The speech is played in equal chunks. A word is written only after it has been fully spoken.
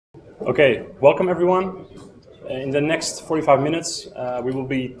Okay, welcome everyone. In the next 45 minutes, we will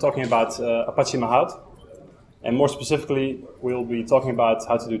be talking about Apache Mahout. And more specifically, we'll be talking about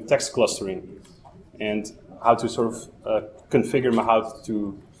how to do text clustering and how to sort of configure Mahout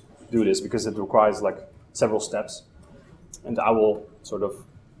to do this, because it requires like several steps. And I will sort of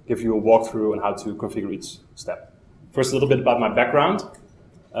give you a walkthrough on how to configure each step. First, a little bit about my background.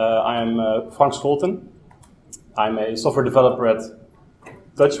 I am Scholten. I'm a software developer at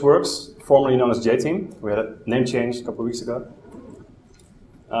TouchWorks, formerly known as JTeam. We had a name change a couple of weeks ago.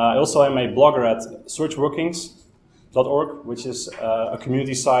 I also am a blogger at searchworkings.org, which is a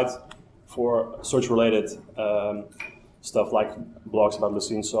community site for search-related stuff like blogs about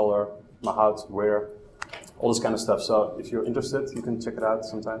Lucene, Solar, Mahout, Where, all this kind of stuff. So if you're interested, you can check it out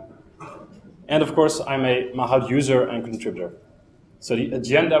sometime. And of course, I'm a Mahout user and contributor. So the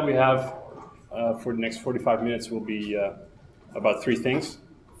agenda we have for the next 45 minutes will be about three things.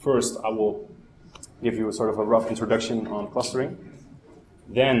 First, I will give you a sort of a rough introduction on clustering.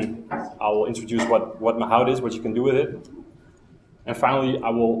 Then I will introduce what Mahout is, what you can do with it. And finally, I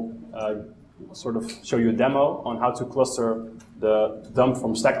will sort of show you a demo on how to cluster the dump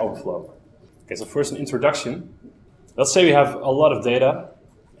from Stack Overflow. Okay, so first an introduction. Let's say we have a lot of data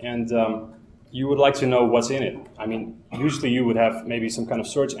and you would like to know what's in it. I mean, usually you would have maybe some kind of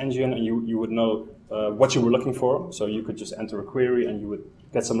search engine and you would know what you were looking for. So you could just enter a query and you would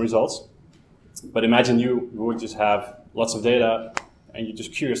get some results. But imagine you would just have lots of data and you're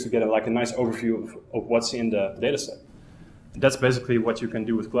just curious to get a nice overview of what's in the data set. That's basically what you can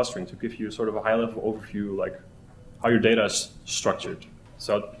do with clustering, to give you sort of a high-level overview, like how your data is structured.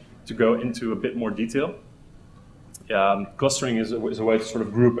 So to go into a bit more detail, clustering is a way to sort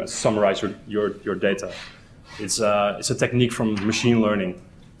of group and summarize your data. It's a technique from machine learning,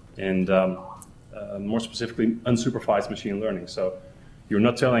 and more specifically, unsupervised machine learning. So you're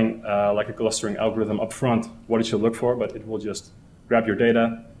not telling like a clustering algorithm up front what it should look for, but it will just grab your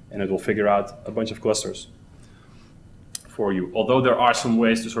data and it will figure out a bunch of clusters for you. Although there are some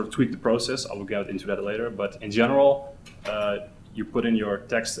ways to sort of tweak the process, I will get into that later. But in general, you put in your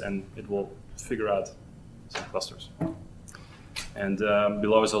text and it will figure out some clusters. And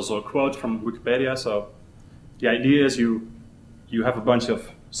below is also a quote from Wikipedia. So the idea is you have a bunch of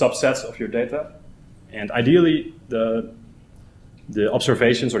subsets of your data, and ideally the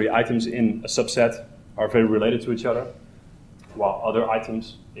observations or the items in a subset are very related to each other, while other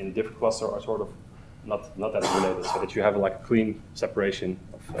items in a different cluster are sort of not that related, so that you have like a clean separation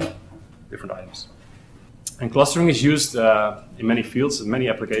of different items. And clustering is used in many fields, in many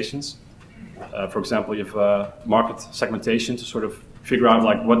applications. For example, you have market segmentation to sort of figure out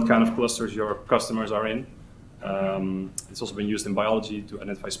like what kind of clusters your customers are in. It's also been used in biology to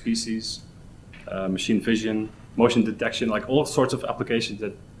identify species, machine vision, motion detection, like all sorts of applications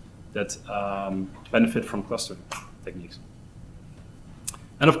that benefit from clustering techniques.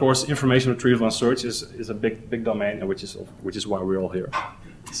 And of course, information retrieval and search is a big domain, and which is why we're all here.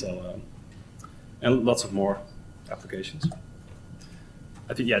 So, and lots of more applications.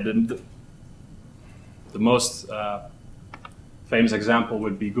 I think the most famous example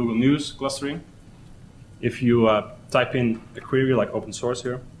would be Google News clustering. If you type in a query like open source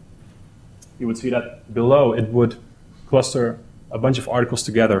here, you would see that below it would cluster a bunch of articles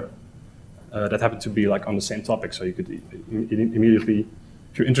together that happen to be like on the same topic. So you could immediately,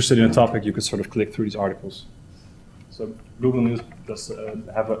 if you're interested in a topic, you could sort of click through these articles. So Google News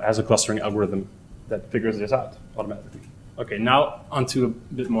has a clustering algorithm that figures this out automatically. Okay, now onto a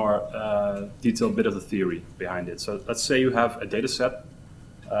bit more detailed bit of the theory behind it. So let's say you have a data set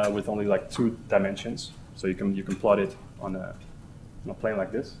with only like 2 dimensions. So you can plot it on a plane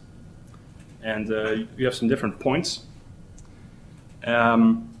like this. And you have some different points.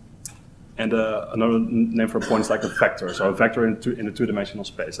 And another name for a point is like a vector. So a vector in a 2-dimensional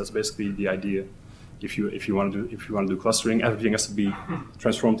space. That's basically the idea. If you want to do clustering, everything has to be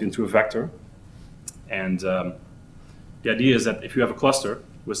transformed into a vector. And the idea is that if you have a cluster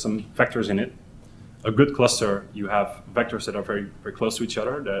with some vectors in it, a good cluster, you have vectors that are very close to each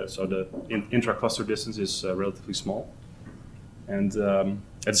other. So the intra-cluster distance is relatively small. And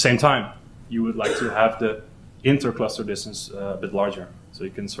at the same time, you would like to have the inter-cluster distance a bit larger. So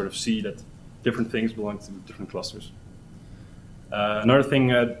you can sort of see that different things belong to different clusters. Another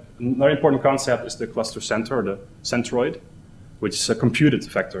important concept is the cluster center, or the centroid, which is a computed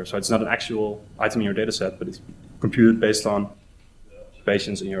vector. So it's not an actual item in your data set, but it's computed based on the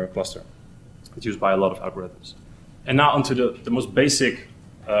observations in your cluster. It's used by a lot of algorithms. And now onto the most basic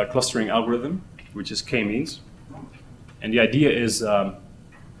clustering algorithm, which is k-means. And the idea is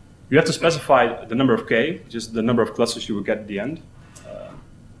you have to specify the number of k, which is the number of clusters you will get at the end.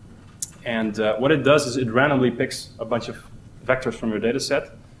 And what it does is it randomly picks a bunch of vectors from your data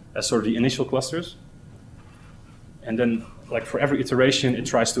set as sort of the initial clusters. And then, like for every iteration, it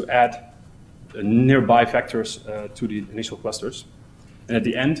tries to add nearby vectors to the initial clusters. And at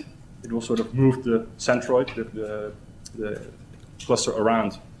the end, it will sort of move the centroid, the cluster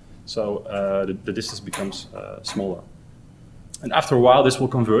around, so the distance becomes smaller. And after a while, this will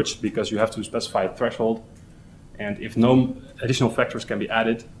converge because you have to specify a threshold. And if no additional vectors can be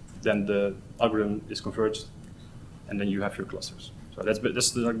added, then the algorithm is converged, and then you have your clusters. So that's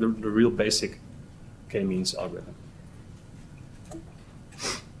like the real basic k-means algorithm.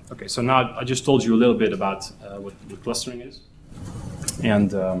 Okay, so now I just told you a little bit about what clustering is.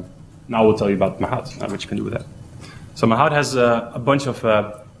 And now we'll tell you about Mahout, what you can do with that. So Mahout has a bunch of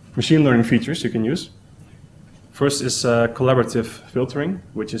machine learning features you can use. First is collaborative filtering,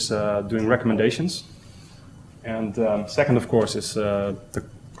 which is doing recommendations. And second, of course, is the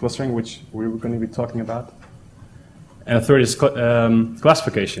clustering, which we were going to be talking about. And the third is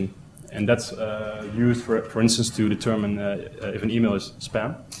classification. And that's used, for instance, to determine if an email is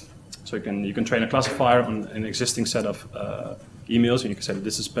spam. So you can train a classifier on an existing set of emails, and you can say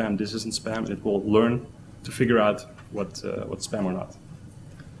this is spam, this isn't spam, and it will learn to figure out what's spam or not.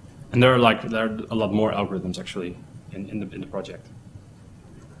 And there are a lot more algorithms actually in the project.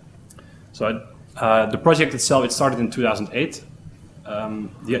 So the project itself, it started in 2008.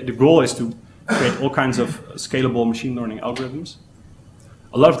 The goal is to create all kinds of scalable machine learning algorithms.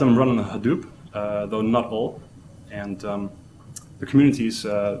 A lot of them run on Hadoop, though not all. And the community is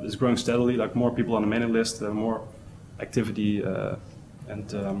growing steadily, like more people on the mailing list, more activity,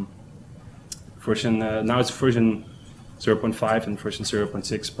 and now it's version 0.5 and version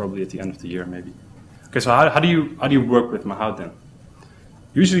 0.6 probably at the end of the year maybe. Okay, so how do you work with Mahout then?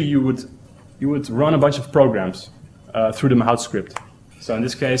 Usually you would run a bunch of programs through the Mahout script. So in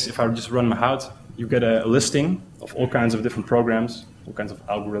this case, if I just run Mahout, you get a listing of all kinds of different programs, all kinds of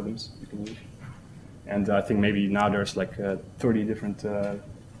algorithms you can use. And I think maybe now there's like 30 different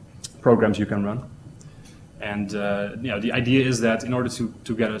programs you can run. And the idea is that in order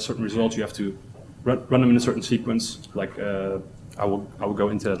to get a certain result, you have to run them in a certain sequence. Like I will go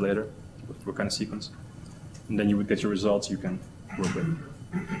into that later, what kind of sequence. And then you would get your results you can work with.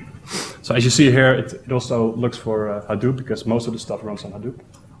 So as you see here, it also looks for Hadoop because most of the stuff runs on Hadoop.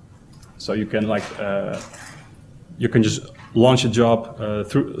 So you can you can just launch a job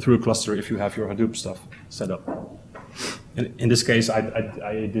through a cluster if you have your Hadoop stuff set up. In this case,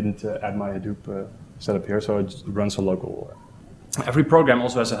 I didn't add my Hadoop setup here, so it runs on local. Every program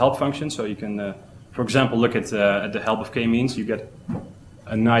also has a help function, so you can, for example, look at the help of k-means. You get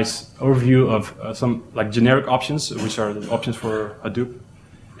a nice overview of some like generic options, which are the options for Hadoop,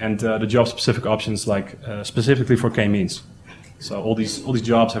 and the job-specific options, like specifically for k-means. So all these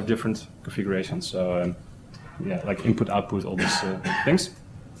jobs have different configurations. So yeah, like input, output, all these things.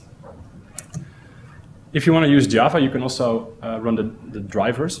 If you want to use Java, you can also run the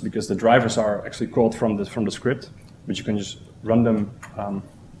drivers, because the drivers are actually called from the script, but you can just run them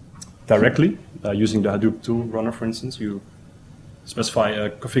directly using the Hadoop tool runner, for instance. You specify a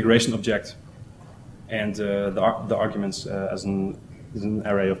configuration object and the arguments as an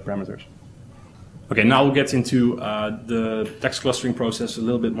array of parameters. Okay, now we'll get into the text clustering process in a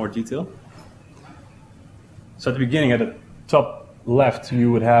little bit more detail. So at the beginning, at the top left,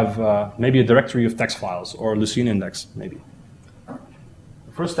 you would have maybe a directory of text files or a Lucene index, maybe.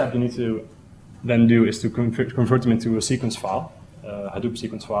 The first step you need to then do is to convert them into a sequence file, a Hadoop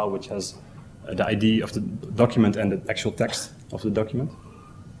sequence file, which has the ID of the document and the actual text of the document.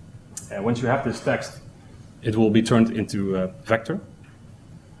 And once you have this text, it will be turned into a vector.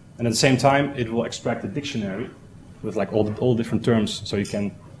 And at the same time, it will extract a dictionary with like all different terms, so you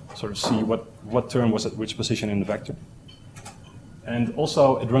can sort of see what term was at which position in the vector. And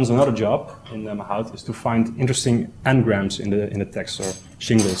also, it runs another job in Mahout, is to find interesting n-grams in the text, or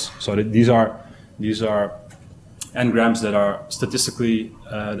shingles. So that these are n-grams that are statistically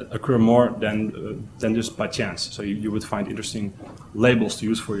occur more than just by chance. So you would find interesting labels to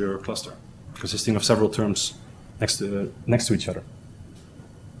use for your cluster, consisting of several terms next to each other.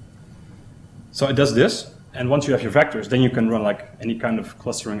 So it does this, and once you have your vectors, then you can run like any kind of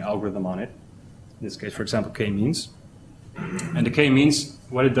clustering algorithm on it. In this case, for example, k-means. And the k-means,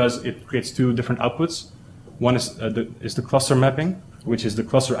 what it does, it creates two different outputs. One is the cluster mapping, which is the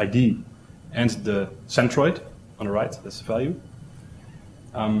cluster ID and the centroid on the right, that's the value.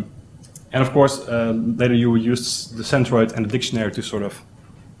 And of course, later you will use the centroid and the dictionary to sort of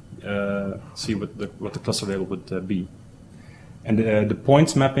see what the cluster label would be. And the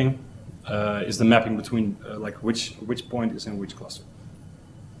points mapping is the mapping between like which point is in which cluster.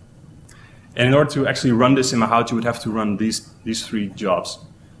 And in order to actually run this in Mahout, you would have to run these 3 jobs.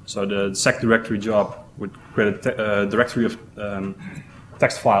 So the sec directory job would create a directory of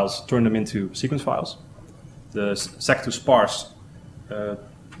text files, turn them into sequence files. The sec to sparse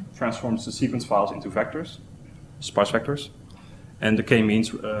transforms the sequence files into vectors, sparse vectors. And the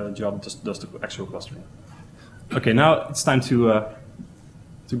k-means job does the actual clustering. Okay, now it's time to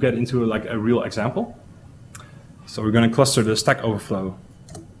get into like a real example. So we're going to cluster the Stack Overflow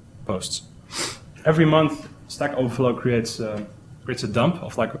posts. Every month, Stack Overflow creates a dump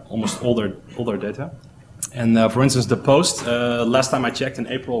of like almost all their data. And for instance, the post last time I checked in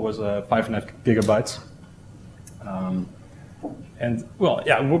April was 5.5 gigabytes. And well,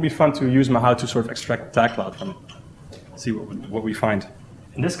 yeah, it would be fun to use Mahout to sort of extract tag cloud from it. See what we find.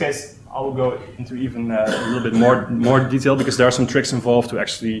 In this case, I will go into even a little bit more detail because there are some tricks involved to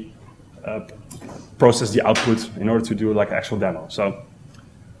actually process the output in order to do like an actual demo. So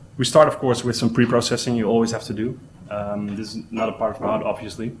we start, of course, with some pre-processing. You always have to do. This is not a part of Mahout,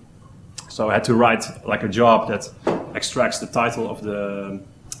 obviously. So I had to write like a job that extracts the title of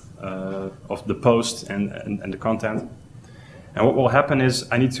the post and the content. And what will happen is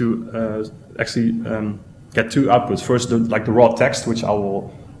I need to actually get 2 outputs. First, the raw text, which I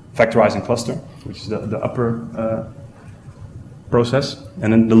will factorize and cluster, which is the upper process.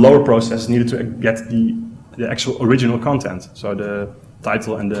 And then the lower process needed to get the actual original content, so the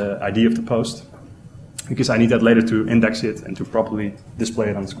title and the ID of the post, because I need that later to index it and to properly display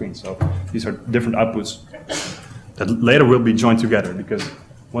it on the screen. So these are different outputs that later will be joined together, because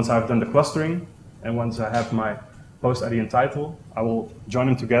once I've done the clustering and once I have my post ID and title, I will join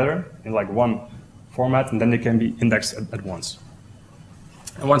them together in like one format, and then they can be indexed at once.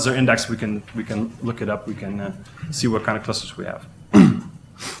 And once they're indexed, we can look it up. We can see what kind of clusters we have.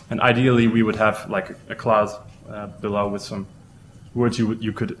 And ideally, we would have like a cloud below with some words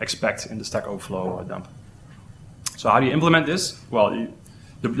you could expect in the Stack Overflow dump. So how do you implement this? Well,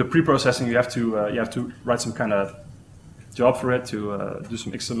 the pre-processing, you have to write some kind of job for it to do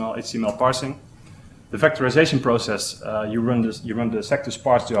some HTML parsing. The vectorization process, you run the sec to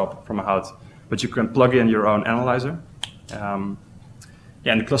sparse job from Mahout, but you can plug in your own analyzer.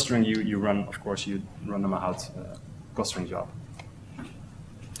 Yeah, and the clustering you run, of course, you run the Mahout clustering job.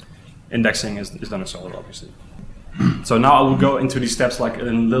 Indexing is done in Solr, obviously. So now I will go into these steps like in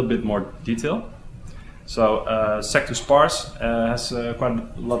a little bit more detail. So sec to sparse has quite a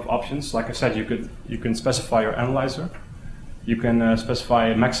lot of options. Like I said, you can specify your analyzer. You can specify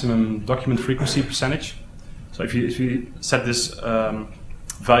a maximum document frequency percentage. So if you set this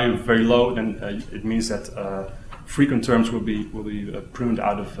value very low, then it means that frequent terms will be pruned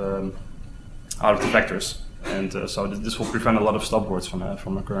out of the vectors, and so this will prevent a lot of stopwords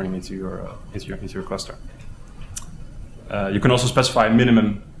from occurring into your cluster. You can also specify a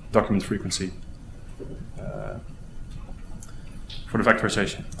minimum document frequency for the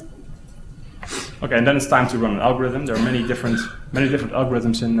vectorization. Okay, and then it's time to run an algorithm. There are many different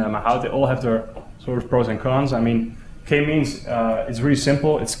algorithms in Mahout. They all have their sort of pros and cons. I mean, k-means it's really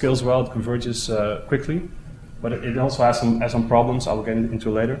simple. It scales well. It converges quickly, but it also has some problems. I will get into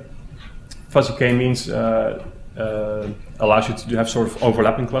later. Fuzzy k-means allows you to have sort of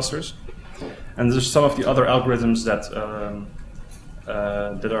overlapping clusters, and there's some of the other algorithms that are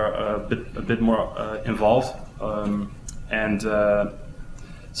a bit more involved, and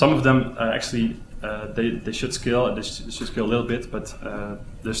some of them actually they should scale. They should scale a little bit, but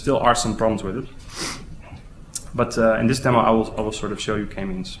there still are some problems with it. But in this demo, I will sort of show you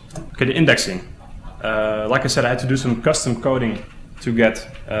k-means. Okay, the indexing. Like I said, I had to do some custom coding to get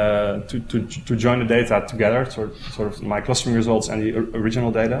to join the data together, sort of my clustering results and the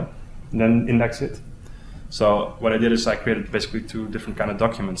original data, and then index it. So what I did is I created basically 2 different kind of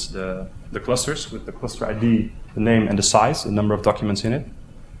documents: the clusters with the cluster ID, the name, and the size, the number of documents in it,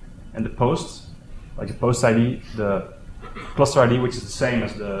 and the posts, like the post ID, the cluster ID, which is the same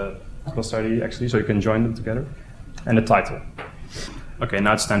as the cluster ID actually, so you can join them together, and the title. Okay,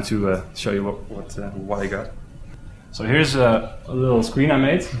 now it's time to show you what I got. So here's a little screen I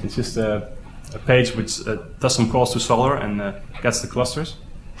made. It's just a page which does some calls to Solr and gets the clusters.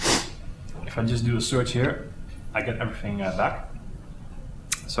 If I just do a search here, I get everything back.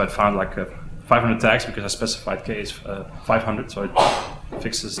 So I found like 500 tags because I specified k is 500, so it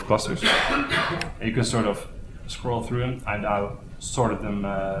fixes the clusters. And you can sort of scroll through them. I now sorted them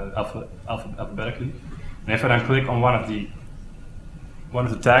alphabetically. And if I then click on one of the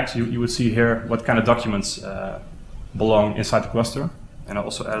tags, you would see here what kind of documents belong inside the cluster. And I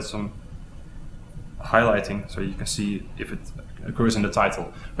also added some highlighting so you can see if it occurs in the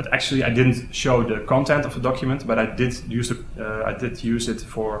title. But actually I didn't show the content of the document, but I did use it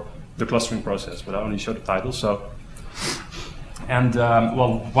for the clustering process, but I only show the title. So, and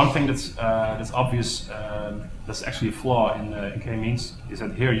well, one thing that's obvious, that's actually a flaw in k-means, is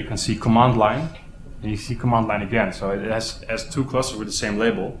that here you can see command line, and you see command line again. So it has two clusters with the same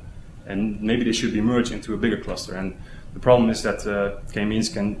label, and maybe they should be merged into a bigger cluster. And the problem is that k-means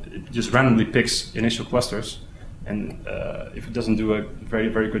can just randomly picks initial clusters, and if it doesn't do a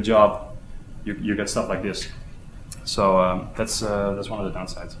very good job, you get stuff like this. So that's one of the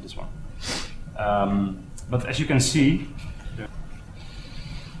downsides of this one. But as you can see,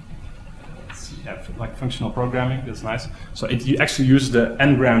 like functional programming, that's nice. So you actually use the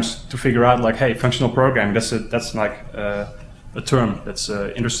n-grams to figure out, like, hey, functional programming. That's like a term that's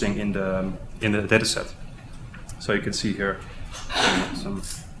interesting in the data set. So you can see here some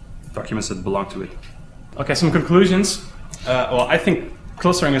documents that belong to it. Okay, some conclusions. Well, I think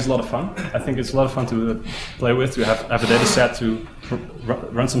clustering is a lot of fun. I think it's a lot of fun to play with, to have a data set, to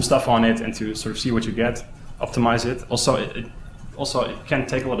run some stuff on it, and to sort of see what you get, optimize it. Also, it can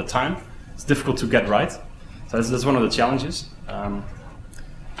take a lot of time. It's difficult to get right. So that's one of the challenges.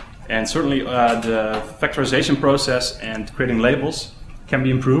 And certainly the factorization process and creating labels can be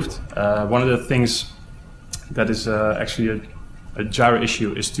improved. One of the things that is actually a gyro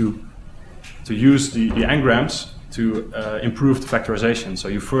issue is to use the n-grams to improve the factorization. So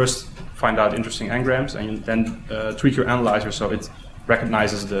you first find out interesting n-grams, and you then tweak your analyzer so it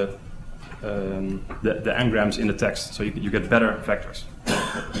recognizes the n-grams in the text, so you get better vectors.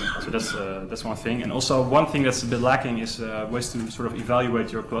 So that's one thing. And also one thing that's a bit lacking is ways to sort of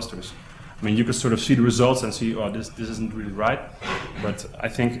evaluate your clusters. I mean, you could sort of see the results and see, oh, this isn't really right. But I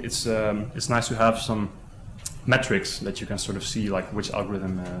think it's nice to have some metrics that you can sort of see, like which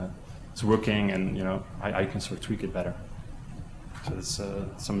algorithm is working, and how you can sort of tweak it better. So that's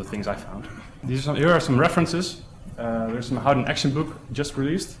some of the things I found. Here are some references. There's some Mahout action book just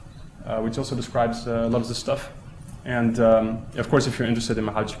released, which also describes a lot of this stuff. And of course, if you're interested in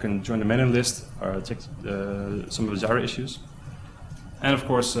Mahout, you can join the mailing list or check some of the Jira issues. And of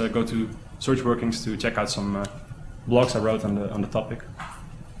course, go to Search Workings to check out some blogs I wrote on the topic,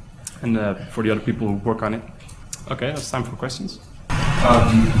 and for the other people who work on it. Okay, it's time for questions.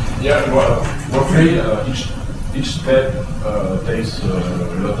 Yeah, well, roughly each step takes a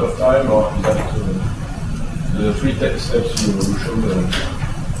lot of time, or is that the three steps you showed?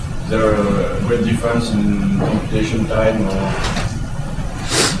 Is there a great difference in computation time, or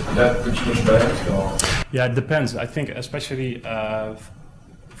is that pretty much balanced? Or? Yeah, it depends. I think especially,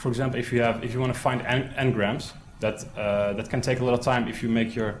 for example, if you want to find n-grams, that can take a lot of time if you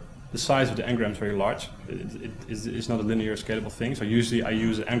make the size of the n-grams very large. It's not a linear scalable thing. So usually I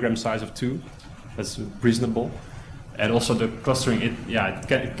use an n-gram size of 2. That's reasonable. And also the clustering, it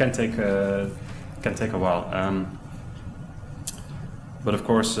can take a while. But of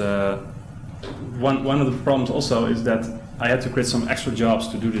course, one of the problems also is that I had to create some extra jobs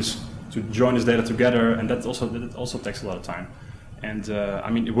to do this, to join this data together, and that also takes a lot of time. And I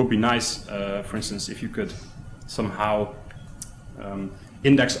mean, it would be nice, for instance, if you could somehow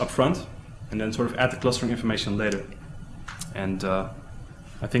index up front and then sort of add the clustering information later. And I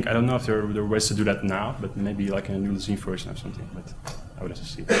don't know if there are ways to do that now, but maybe like in a new Lucene version or something, but I would have to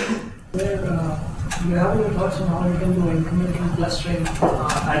see. Where you have your thoughts on how you can do incremental clustering,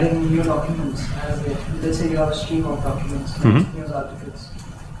 adding new documents as let's say you have a stream of documents, news articles.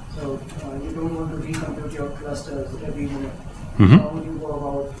 So you don't want to recompute your clusters every minute. How would you go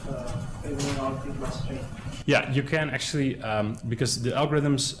about figuring out the clustering? Yeah, you can actually, because the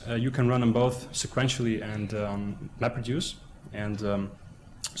algorithms, you can run them both sequentially and MapReduce. And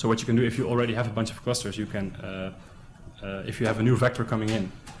so what you can do, if you already have a bunch of clusters, you can, if you have a new vector coming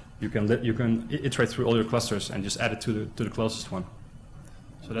in, you can iterate through all your clusters and just add it to the closest one.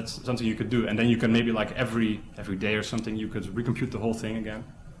 So that's something you could do. And then you can maybe like every day or something, you could recompute the whole thing again.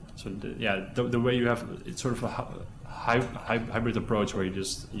 So the way you have, it's sort of a hybrid approach where you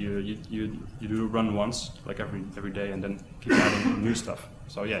do run once, like every day, and then keep adding new stuff.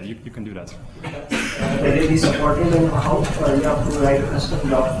 So yeah, you can do that. Will it be supported in Mahout, or you have to write a custom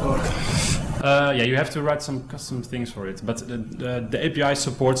doc for? Yeah, you have to write some custom things for it, but the API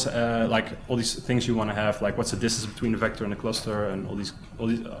supports like all these things you want to have, like what's the distance between the vector and the cluster, and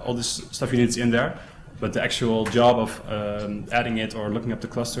all this stuff you need is in there. But the actual job of adding it or looking up the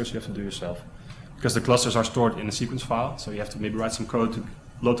clusters, you have to do yourself. Because the clusters are stored in a sequence file, so you have to maybe write some code to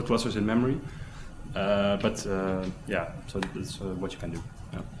load the clusters in memory. Yeah, so that's what you can do.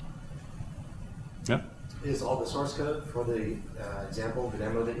 Yeah. Is all the source code for the example, the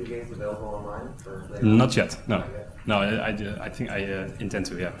demo that you gave, available online for later? Not yet, no. Not yet. No, I think I intend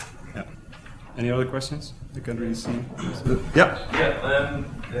to, yeah. Any other questions? You can't really see. Yeah. Yeah.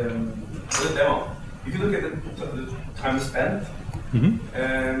 For the demo, if you look at the time spent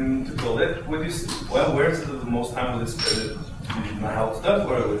to build it, would you where's the most time would it spend to Mahout stuff,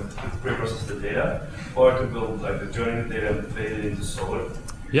 or would it pre-process the data, or to build like the joining the data and fade it into Solar?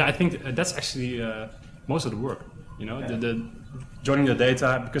 Yeah, I think that's actually most of the work. You know, the joining the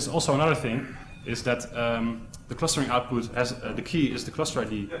data, because also another thing is that the clustering output has the key is the cluster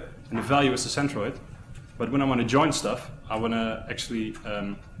ID and the value is the centroid. But when I want to join stuff, I want to actually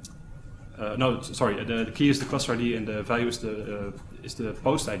the key is the cluster ID and the value is the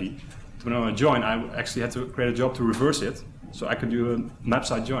post ID. So when I want to join, I actually had to create a job to reverse it, so I could do a map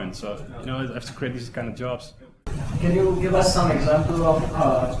side join. So you know, I have to create these kind of jobs. Can you give us some example of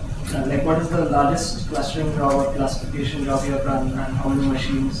like what is the largest clustering job or classification job you have run, and how many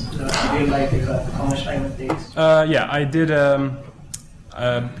machines, real life example, how much time it takes? Yeah, I did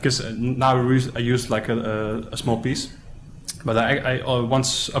because now I use like a small piece, but I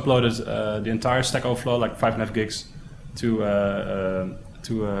once uploaded the entire Stack Overflow, like 5.5 gigs, to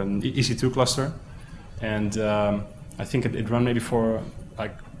EC2 cluster, and I think it ran maybe for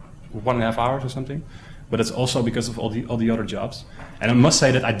like 1.5 hours or something. But it's also because of all the other jobs. And I must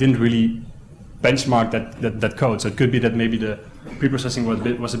say that I didn't really benchmark that code. So it could be that maybe the pre-processing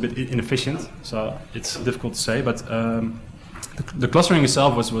was a bit inefficient. So it's difficult to say. But the clustering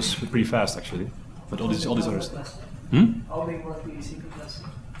itself was pretty fast actually. But all these other stuff. How big was the EC2 cluster?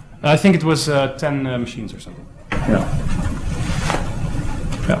 I think it was 10 machines or something. Yeah.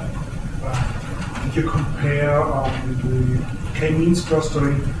 Did you compare the k-means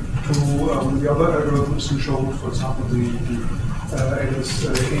clustering to the other algorithms you showed, for example, the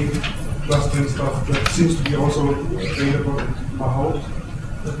LSA clustering stuff that seems to be also available in Mahout,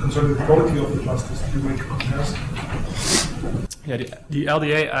 concerning the quality of the clusters? Do you make a comparison? Yeah, the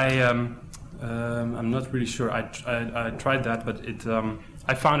LDA, I'm not really sure. I tried that, but it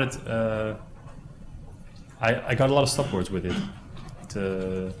I found it. I got a lot of stopwords with it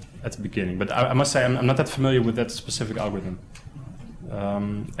at the beginning, but I must say I'm not that familiar with that specific algorithm.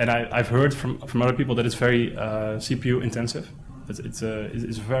 And I've heard from other people that it's very CPU intensive. It's a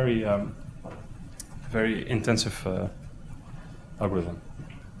very very intensive algorithm.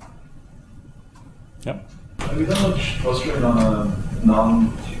 Yep. Have you done much clustering on a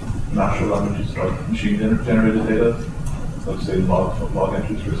non-natural languages like machine-generated data, like say log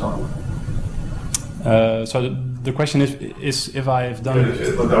entries, for example? So the question is if I've done.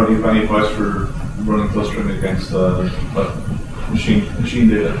 But are you have any advice for running clustering against machine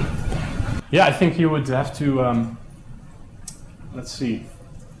data? Yeah, I think you would have to. Let's see.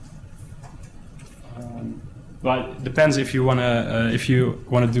 Well, it depends if you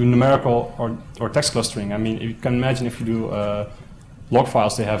wanna do numerical or text clustering. I mean, you can imagine if you do log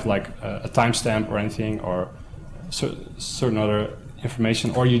files, they have like a timestamp or anything, or certain other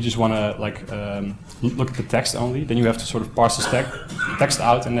information, or you just wanna like look at the text only. Then you have to sort of parse the text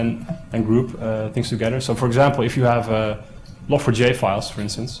out and then group things together. So, for example, if you have log4j files, for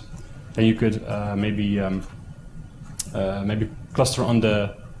instance, then you could maybe cluster on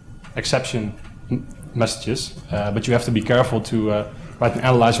the exception messages, but you have to be careful to write an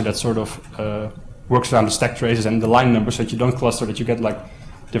analyzer that sort of works around the stack traces and the line numbers, so that you don't cluster, that you get like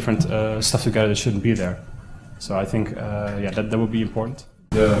different stuff together that shouldn't be there. So I think that would be important.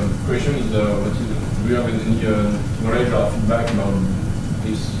 The question is, do you have any knowledge or feedback about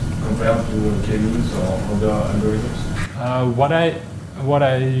this compared to k-means or other algorithms? What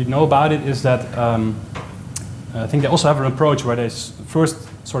I know about it is that I think they also have an approach where they first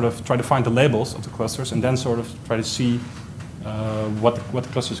sort of try to find the labels of the clusters and then sort of try to see what the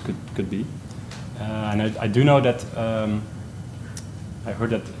clusters could be. And I do know that I heard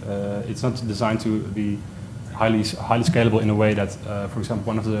that it's not designed to be highly scalable in a way that, for example,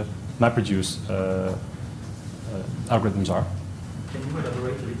 one of the MapReduce algorithms are. Can you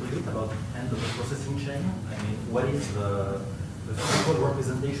elaborate a little bit about the end of the processing chain? I mean, what is the physical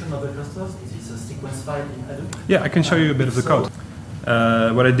representation of the clusters? Is this a sequence file in Hadoop? Yeah, I can show you a bit of the code.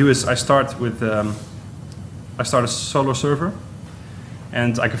 What I do is I start a Solar server,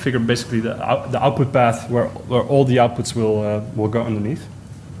 and I configure basically the output path where all the outputs will go underneath.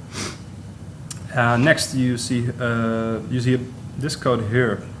 Next, you see this code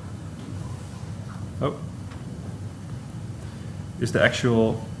here. Oh, is the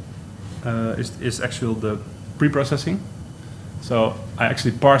actual the pre-processing. So I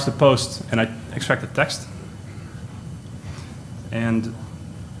actually parse the post and I extract the text. And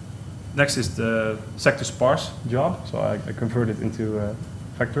next is the sec to sparse job. So I convert it into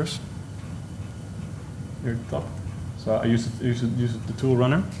vectors here at the top. So I use the tool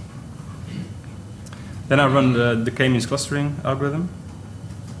runner. Then I run the k-means clustering algorithm.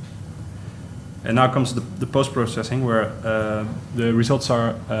 And now comes the post-processing where the results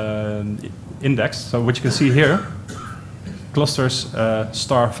are indexed. So what you can see here, clusters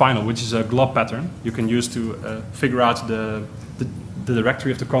star final, which is a glob pattern you can use to figure out the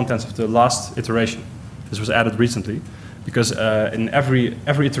directory of the contents of the last iteration. This was added recently because in every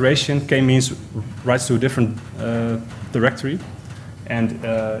iteration, k-means writes to a different directory, and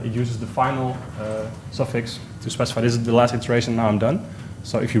it uses the final suffix to specify this is the last iteration. Now I'm done.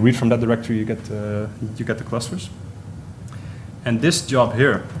 So if you read from that directory, you get the clusters. And this job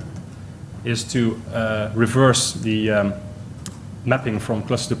here is to reverse the mapping from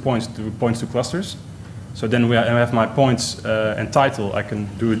cluster to points to clusters. So then I have my points and title. I can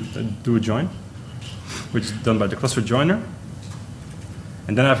do a join, which is done by the cluster joiner.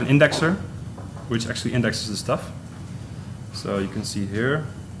 And then I have an indexer, which actually indexes the stuff. So you can see here.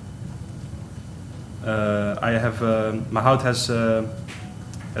 I have Mahout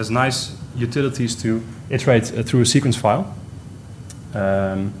has nice utilities to iterate through a sequence file.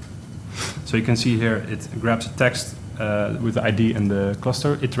 So you can see here it grabs a text with the ID and the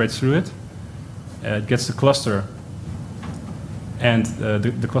cluster, iterates through it. It gets the cluster and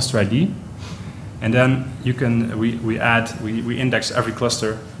the cluster ID, and then you can we index every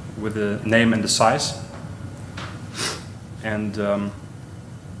cluster with the name and the size, and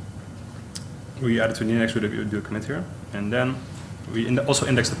we add it to the index. We do a commit here, and then we also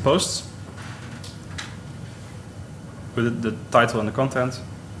index the posts with the title and the content.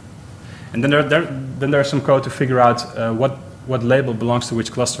 And then there's some code to figure out what label belongs to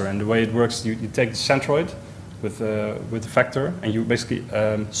which cluster. And the way it works, you take the centroid with the vector, and you basically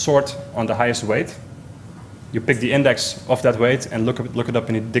sort on the highest weight. You pick the index of that weight and look it up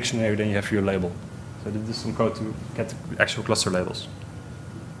in the dictionary. Then you have your label. So this is some code to get the actual cluster labels.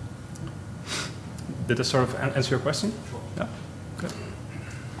 Did this sort of answer your question? Sure. Yeah. Good.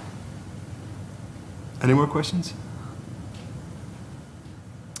 Any more questions?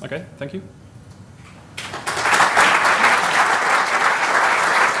 Okay, thank you.